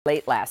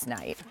late last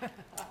night.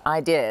 I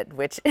did,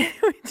 which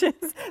is,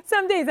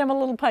 some days I'm a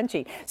little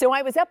punchy. So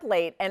I was up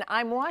late and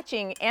I'm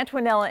watching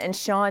Antonella and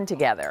Sean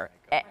together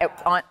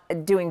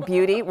doing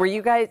beauty. Were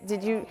you guys,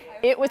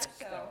 it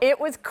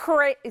was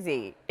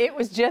crazy. It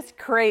was just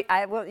crazy.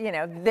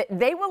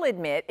 They will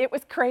admit it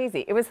was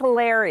crazy. It was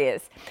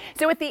hilarious.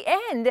 So at the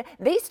end,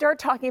 they start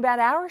talking about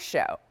our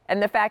show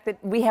and the fact that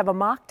we have a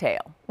mocktail.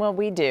 Well,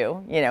 we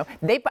do,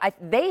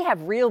 they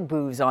have real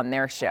booze on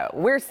their show.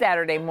 We're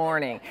Saturday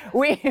morning.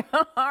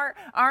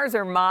 Ours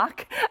are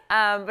mock.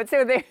 But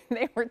so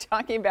they were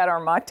talking about our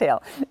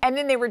mocktail. And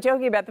then they were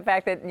joking about the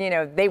fact that,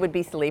 they would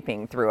be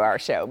sleeping through our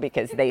show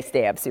because they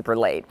stay up super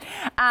late.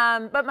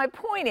 But my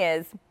point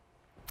is,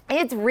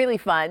 it's really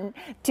fun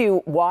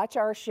to watch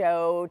our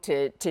show,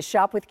 to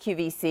shop with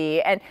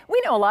QVC. And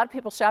we know a lot of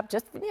people shop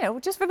just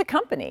for the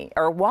company,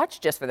 or watch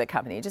just for the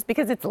company, just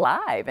because it's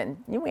live and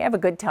we have a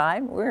good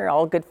time. We're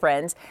all good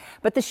friends.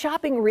 But the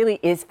shopping really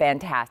is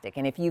fantastic.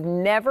 And if you've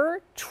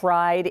never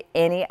tried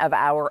any of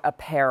our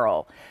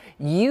apparel,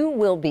 you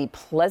will be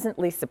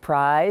pleasantly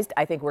surprised.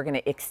 I think we're going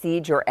to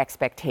exceed your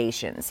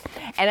expectations.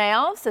 And I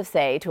also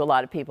say to a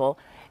lot of people,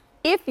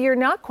 if you're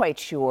not quite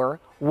sure,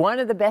 one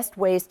of the best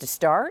ways to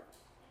start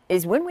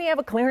is when we have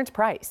a clearance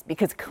price,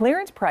 because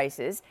clearance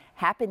prices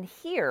happen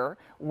here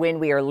when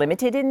we are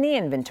limited in the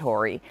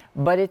inventory,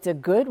 but it's a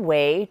good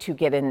way to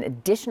get an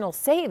additional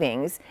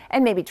savings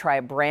and maybe try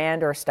a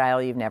brand or a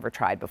style you've never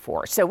tried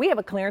before. So we have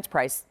a clearance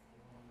price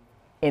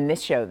in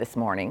this show this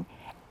morning,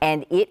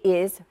 and it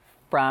is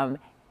from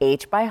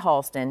H by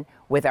Halston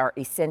with our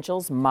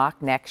Essentials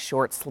mock neck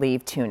short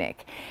sleeve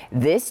tunic.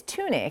 This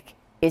tunic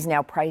is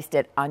now priced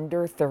at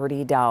under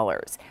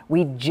 $30.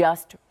 We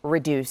just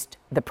reduced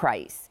the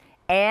price.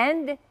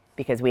 And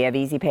because we have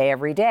easy pay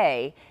every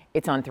day,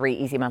 it's on 3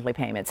 easy monthly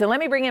payments. So let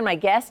me bring in my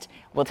guest.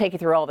 We'll take you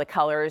through all the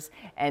colors,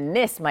 and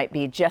this might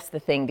be just the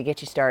thing to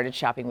get you started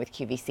shopping with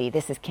QVC.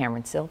 This is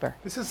Cameron Silver.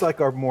 This is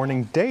like our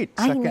morning date,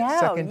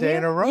 second day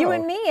in a row. You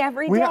and me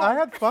every day. I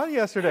had fun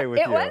yesterday with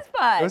you. It was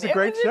fun. It was a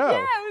great show. Yeah,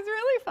 it was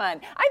really fun.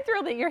 I'm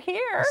thrilled that you're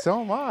here.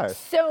 So am I.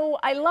 So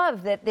I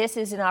love that this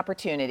is an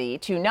opportunity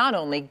to not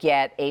only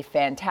get a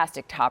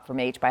fantastic top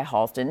from H by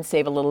Halston,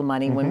 save a little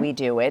money when we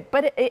do it,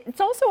 but it's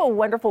also a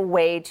wonderful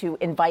way to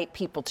invite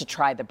people to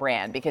try the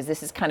brand, because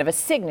this is kind of a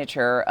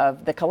signature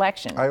of the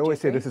collection. I always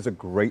say this is a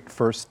great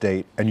first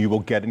date, and you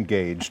will get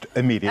engaged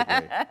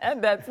immediately.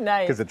 That's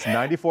nice. Because it's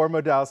 94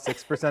 modal,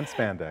 6%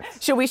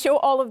 spandex. Shall we show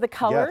all of the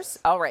colors? Yes.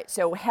 All right.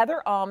 So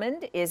Heather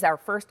Almond is our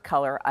first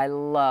color. I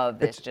love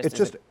this. It's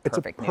a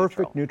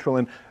perfect neutral.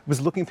 And I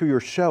was looking through your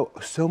show,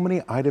 so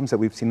many items that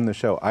we've seen in the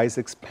show.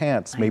 Isaac's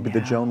pants, maybe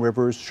the Joan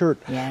Rivers shirt.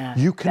 Yeah,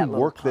 you can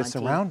work this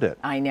around it.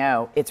 I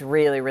know. It's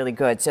really, really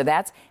good. So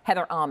that's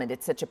Heather Almond.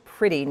 It's such a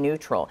pretty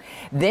neutral.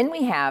 Then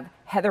we have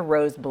Heather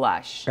Rose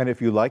Blush. And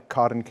if you like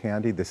cotton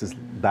candy,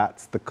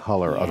 that's the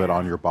color of it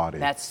on your body.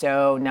 That's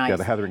so nice. Yeah,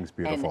 the heathering's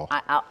beautiful.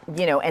 And,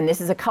 and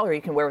this is a color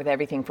you can wear with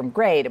everything from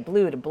gray to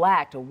blue to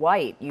black to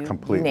white. You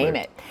name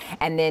it.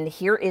 And then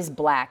here is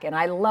black. And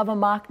I love a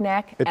mock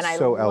neck. It's and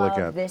so I love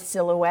elegant. This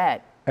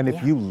silhouette. And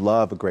if you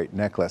love a great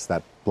necklace,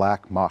 that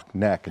black mock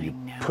neck, and you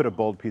put a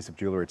bold piece of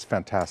jewelry, it's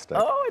fantastic.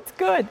 Oh, it's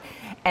good.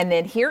 And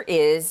then here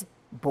is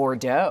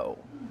Bordeaux.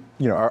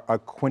 Our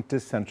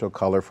quintessential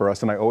color for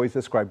us, and I always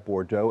describe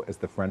Bordeaux as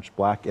the French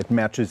black. It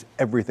matches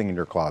everything in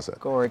your closet.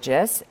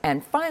 Gorgeous.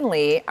 And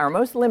finally, our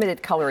most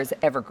limited color is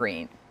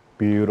Evergreen.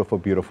 Beautiful,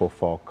 beautiful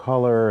fall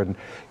color. And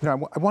I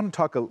want to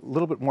talk a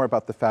little bit more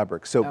about the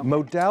fabric. So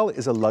Modal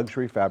is a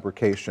luxury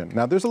fabrication.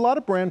 Now, there's a lot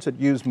of brands that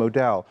use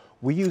Modal.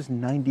 We use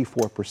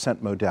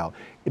 94% Modal.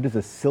 It is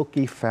a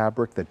silky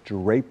fabric that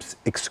drapes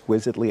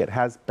exquisitely. It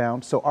has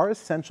bounce. So our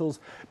essentials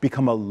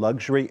become a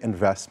luxury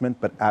investment,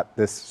 but at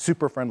this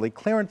super friendly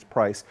clearance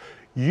price,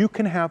 you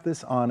can have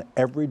this on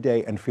every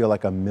day and feel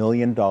like $1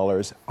 million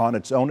on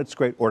its own. It's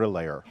great, or to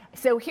layer.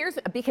 So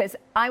because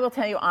I will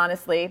tell you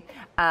honestly,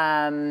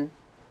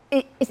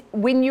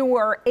 when you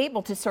are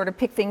able to sort of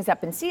pick things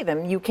up and see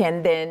them, you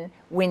can then,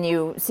 when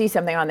you see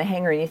something on the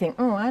hanger and you think,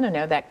 oh, I don't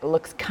know, that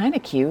looks kind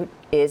of cute,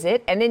 is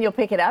it? And then you'll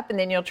pick it up and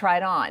then you'll try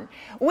it on.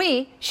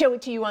 We show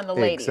it to you on the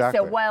ladies. Exactly.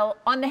 So while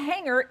on the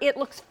hanger, it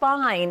looks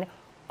fine,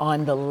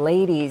 on the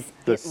ladies,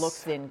 it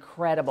looks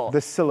incredible.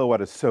 This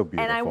silhouette is so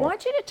beautiful. And I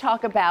want you to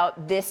talk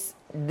about this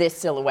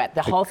silhouette,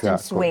 the Halston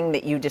swing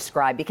that you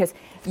described, because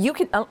you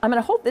can, I'm going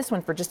to hold this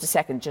one for just a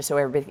second, just so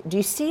everybody, do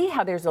you see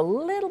how there's a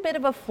little bit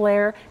of a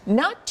flare?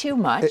 Not too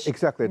much.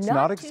 Exactly. It's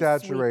not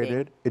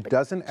exaggerated. It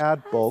doesn't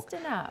add bulk.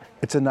 Enough.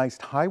 It's a nice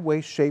high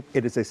waist shape.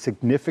 It is a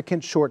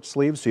significant short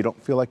sleeve, so you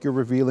don't feel like you're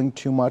revealing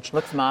too much.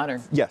 Looks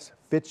modern. Yes.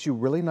 Fits you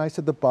really nice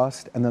at the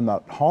bust, and then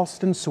the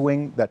Halston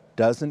swing that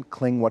doesn't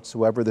cling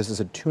whatsoever. This is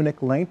a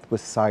tunic length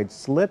with side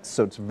slits,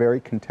 so it's very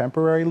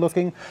contemporary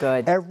looking.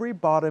 Good. Every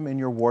bottom in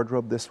your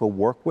wardrobe this will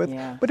work with.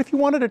 Yeah. But if you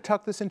wanted to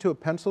tuck this into a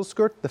pencil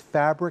skirt, the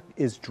fabric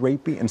is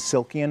drapey and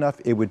silky enough,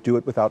 it would do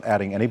it without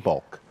adding any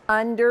bulk.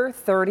 Under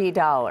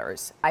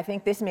 $30. I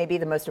think this may be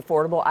the most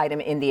affordable item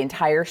in the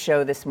entire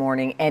show this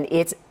morning, and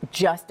it's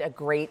just a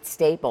great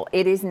staple.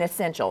 It is an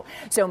essential.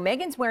 So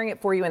Megan's wearing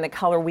it for you in the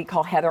color we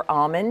call Heather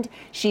Almond.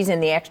 She's in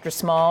the extra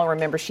small.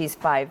 Remember, she's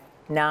 5'9",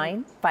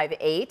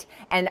 5'8",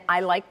 and I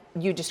like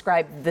you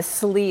described the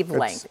sleeve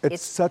length.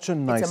 It's such a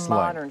nice It's a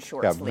modern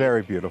short sleeve. Yeah,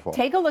 very beautiful.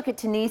 Take a look at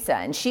Tunisa,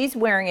 and she's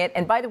wearing it,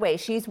 and by the way,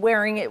 she's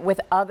wearing it with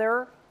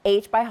other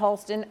H by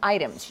Halston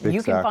items. Exactly.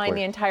 You can find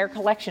the entire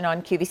collection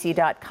on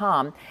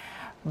QVC.com.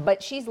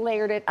 But she's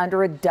layered it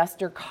under a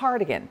duster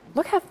cardigan.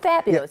 Look how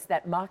fabulous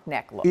that mock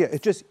neck looks. Yeah,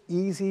 it's just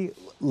easy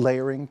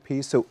layering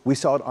piece. So we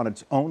saw it on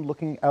its own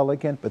looking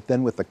elegant, but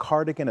then with the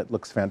cardigan, it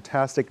looks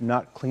fantastic,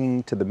 not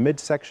clinging to the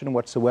midsection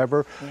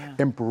whatsoever,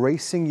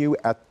 embracing you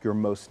at your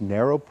most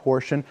narrow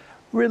portion,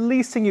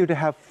 releasing you to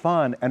have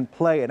fun and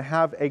play and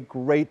have a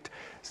great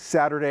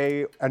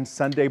Saturday and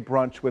Sunday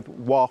brunch with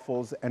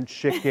waffles and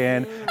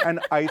chicken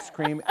and ice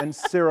cream and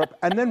syrup,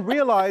 and then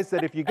realize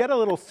that if you get a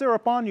little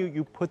syrup on you,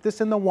 you put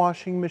this in the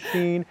washing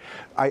machine.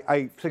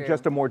 I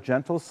suggest a more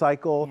gentle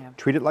cycle.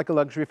 Treat it like a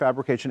luxury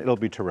fabrication. It'll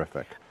be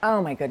terrific.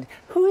 Oh my goodness.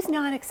 Who's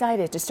not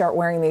excited to start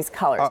wearing these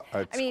colors?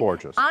 It's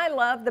gorgeous. I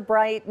love the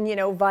bright,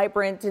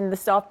 vibrant and the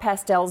soft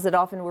pastels that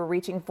often we're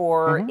reaching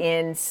for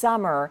in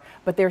summer,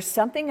 but there's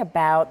something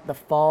about the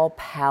fall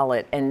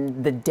palette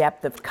and the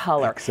depth of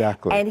color.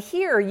 Exactly. And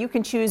here you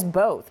can choose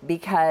both,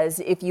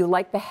 because if you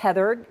like the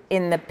heathered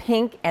in the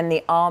pink and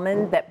the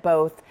almond that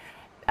both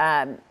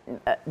Tunisa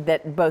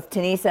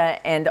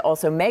and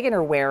also Megan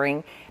are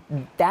wearing,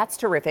 that's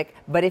terrific.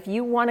 But if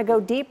you want to go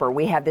deeper,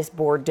 we have this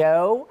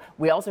Bordeaux.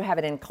 We also have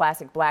it in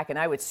classic black, and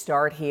I would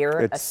start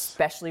here,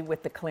 especially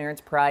with the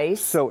clearance price.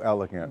 So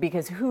elegant.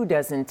 Because who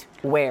doesn't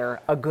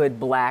wear a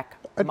good black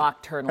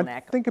mock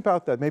turtleneck? Think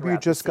about that. Maybe you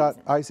just got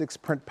Isaac's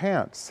print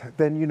pants.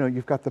 Then,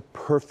 you've got the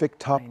perfect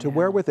top to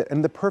wear with it.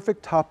 And the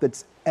perfect top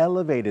that's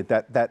elevated,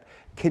 that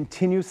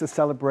continues the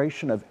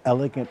celebration of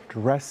elegant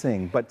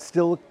dressing, but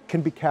still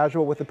can be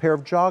casual with a pair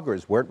of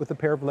joggers. Wear it with a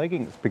pair of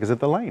leggings because of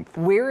the length.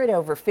 We're at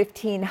over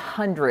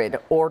 1,500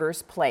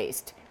 orders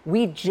placed.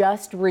 We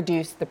just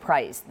reduced the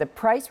price. The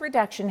price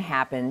reduction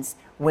happens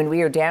when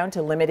we are down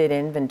to limited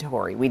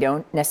inventory. We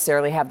don't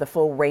necessarily have the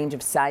full range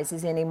of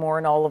sizes anymore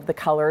in all of the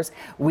colors.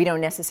 We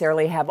don't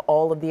necessarily have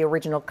all of the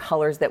original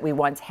colors that we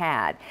once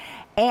had.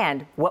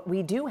 And what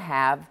we do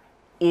have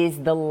is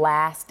the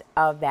last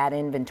of that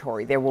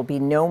inventory. There will be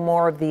no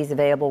more of these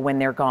available when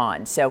they're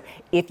gone. So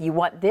if you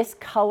want this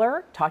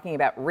color, talking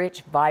about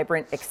rich,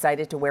 vibrant,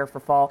 excited to wear for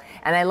fall,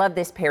 and I love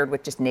this paired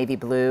with just navy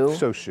blue.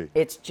 So chic.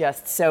 It's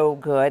just so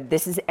good.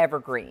 This is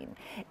evergreen.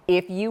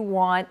 If you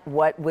want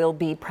what will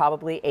be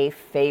probably a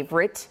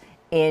favorite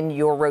in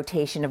your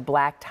rotation of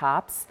black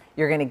tops,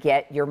 you're gonna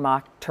get your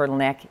mock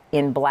turtleneck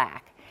in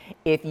black.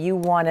 If you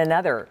want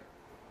another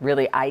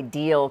really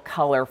ideal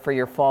color for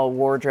your fall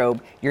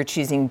wardrobe, you're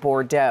choosing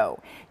Bordeaux.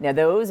 Now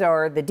those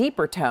are the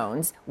deeper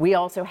tones. We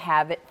also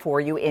have it for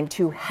you in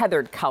two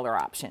heathered color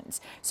options.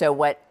 So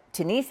what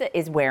Tunisa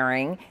is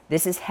wearing,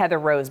 this is Heather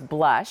Rose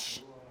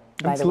Blush.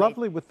 It's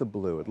lovely with the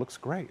blue. It looks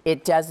great.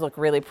 It does look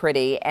really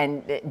pretty,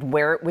 and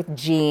wear it with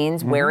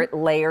jeans, wear it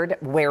layered,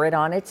 wear it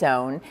on its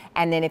own.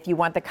 And then if you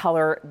want the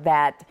color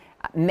that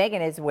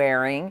Megan is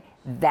wearing,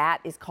 that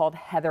is called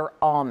Heather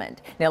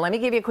Almond. Now let me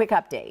give you a quick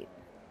update,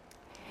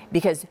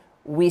 because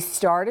we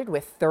started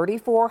with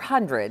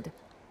 3,400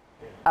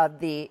 of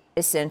the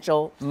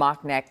essential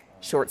mock neck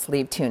short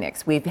sleeve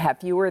tunics. We have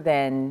fewer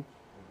than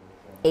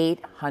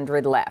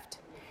 800 left.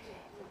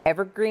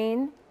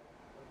 Evergreen,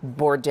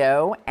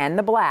 Bordeaux, and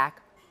the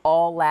black,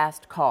 all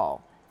last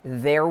call.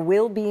 There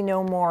will be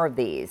no more of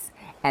these.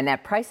 And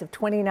that price of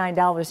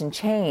 $29 and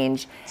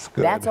change,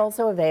 that's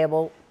also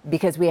available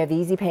because we have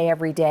easy pay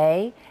every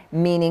day,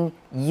 meaning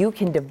you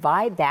can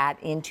divide that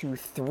into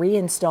 3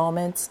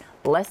 installments,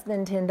 less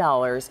than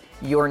 $10.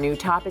 Your new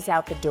top is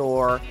out the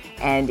door,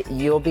 and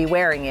you'll be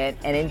wearing it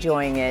and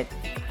enjoying it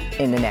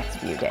in the next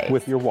few days.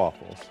 With your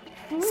waffles.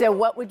 So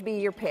what would be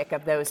your pick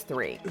of those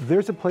 3?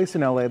 There's a place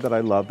in LA that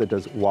I love that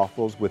does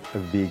waffles with a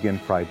vegan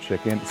fried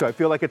chicken. So I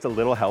feel like it's a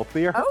little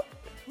healthier. Oh,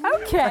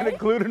 okay. And a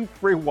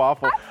gluten-free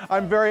waffle.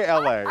 I'm very LA.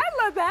 I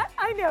love that.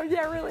 I know.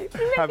 Yeah, really.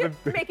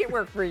 Make it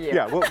work for you.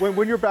 Yeah,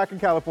 when you're back in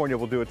California,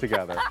 we'll do it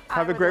together.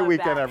 Have a great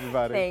weekend,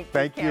 everybody.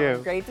 Thank you.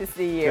 Great to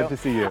see you. Good to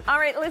see you. All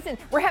right, listen,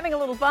 we're having a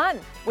little fun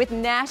with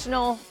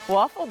National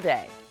Waffle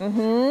Day.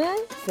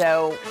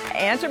 So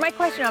answer my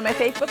question on my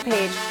Facebook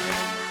page.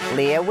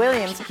 Leah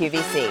Williams,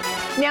 QVC.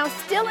 Now,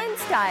 still in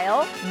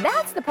style,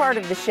 that's the part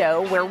of the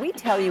show where we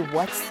tell you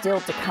what's still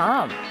to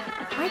come.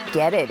 I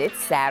get it. It's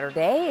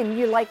Saturday and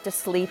you like to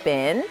sleep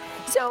in.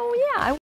 So, yeah,